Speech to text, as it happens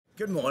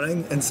Good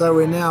morning, and so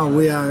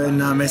we are in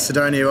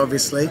Macedonia,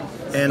 obviously,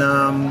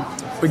 and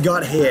we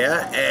got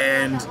here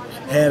and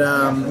had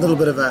a little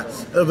bit of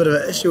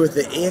an issue with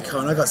the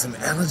aircon. I got some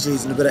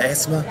allergies and a bit of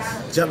asthma.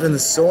 Jumped in the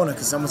sauna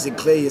because someone said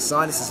clear your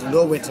sinuses, and it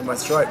all went to my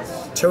throat.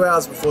 2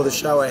 hours before the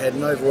show, I had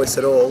no voice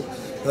at all.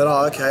 I thought,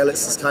 oh, okay,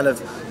 let's just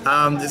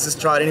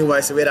try it anyway.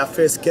 So we had our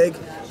first gig.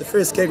 The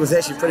first gig was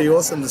actually pretty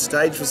awesome. The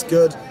stage was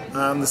good,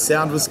 the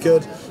sound was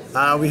good.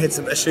 We had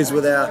some issues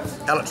with our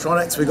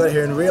electronics. We got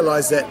here and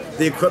realised that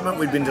the equipment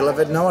we'd been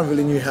delivered, no one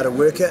really knew how to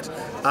work it.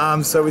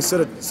 So we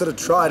sort of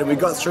tried, and we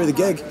got through the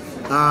gig.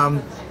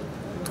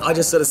 I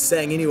just sort of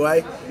sang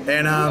anyway,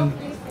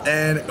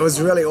 and it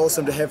was really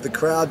awesome to have the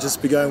crowd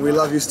just be going, "We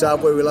love you,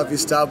 Starboy, we love you,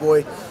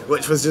 Starboy,"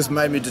 which was just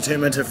made me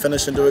determined to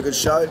finish and do a good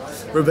show.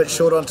 We're a bit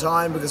short on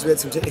time because we had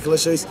some technical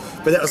issues,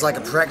 but that was like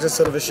a practice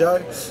sort of a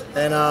show,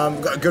 and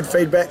got good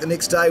feedback the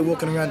next day.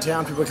 Walking around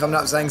town, people coming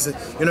up saying,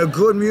 you know,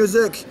 good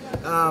music,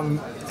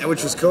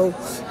 which was cool.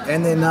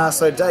 And then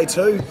so day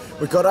two,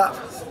 we got up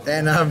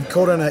and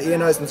called in an ear,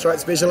 nose and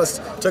throat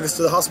specialist, took us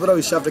to the hospital.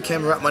 He shoved a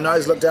camera up my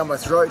nose, looked down my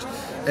throat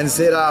and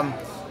said,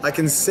 "I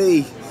can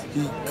see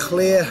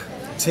clear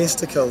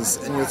testicles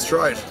in your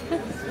throat,"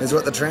 is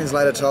what the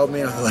translator told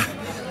me. I was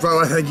like,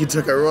 "Bro, I think you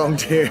took a wrong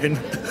turn."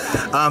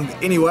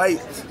 Anyway,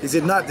 he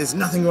said, "No, there's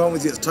nothing wrong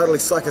with you, it's totally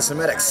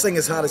psychosomatic, sing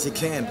as hard as you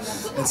can."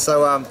 And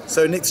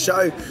so next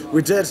show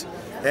we did,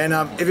 and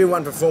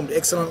everyone performed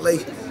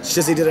excellently.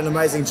 Shizzy did an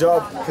amazing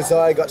job.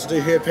 Kazai got to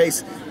do her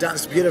piece,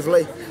 danced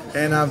beautifully,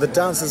 and the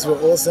dancers were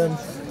awesome.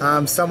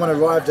 Someone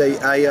arrived,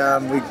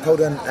 we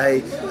pulled in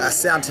a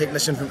sound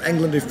technician from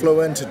England who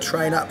flew in to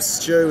train up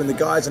Stu and the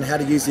guys on how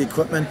to use the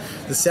equipment.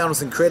 The sound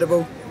was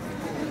incredible.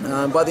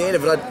 By the end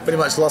of it, I pretty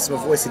much lost my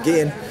voice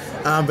again,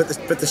 but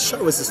the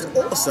show was just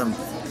awesome.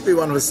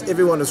 Everyone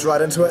was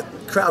right into it.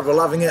 Crowd were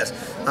loving it.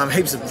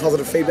 Heaps of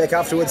positive feedback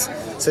afterwards.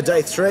 So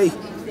day three,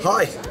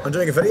 hi, I'm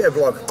doing a video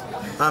blog.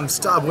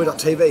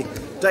 Starboy.tv.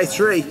 Day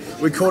three,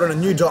 we called in a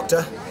new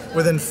doctor.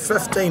 Within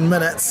 15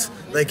 minutes,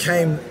 they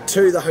came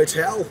to the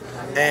hotel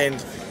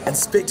and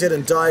inspected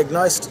and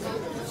diagnosed.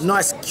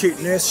 Nice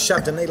cute nurse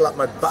shoved a needle up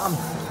my bum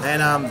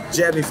and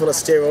jabbed me full of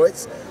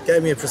steroids,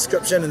 gave me a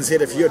prescription and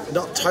said if you're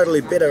not totally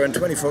better in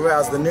 24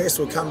 hours, the nurse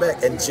will come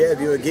back and jab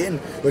you again,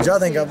 which I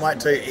think I might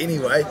do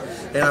anyway.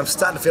 And I'm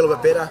starting to feel a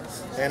bit better,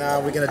 and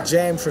we're going to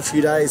jam for a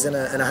few days in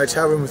a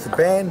hotel room with the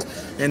band,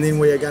 and then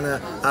we've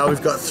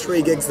got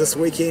 3 gigs this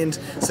weekend,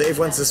 so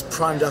everyone's just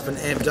primed up and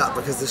amped up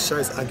because the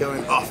shows are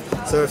going off.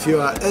 So if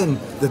you are in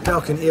the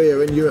Balkan area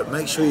in Europe,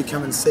 make sure you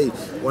come and see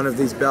one of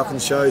these Balkan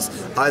shows,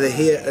 either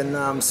here in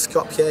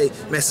Skopje,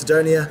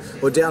 Macedonia,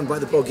 or down by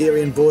the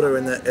Bulgarian border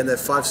in the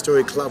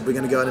 5-story club. We're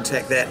going to go and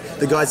attack that.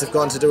 The guys have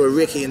gone to do a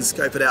recce and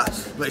scope it out,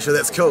 make sure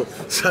that's cool.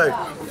 So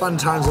fun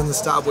times on the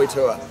Starboy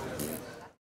tour.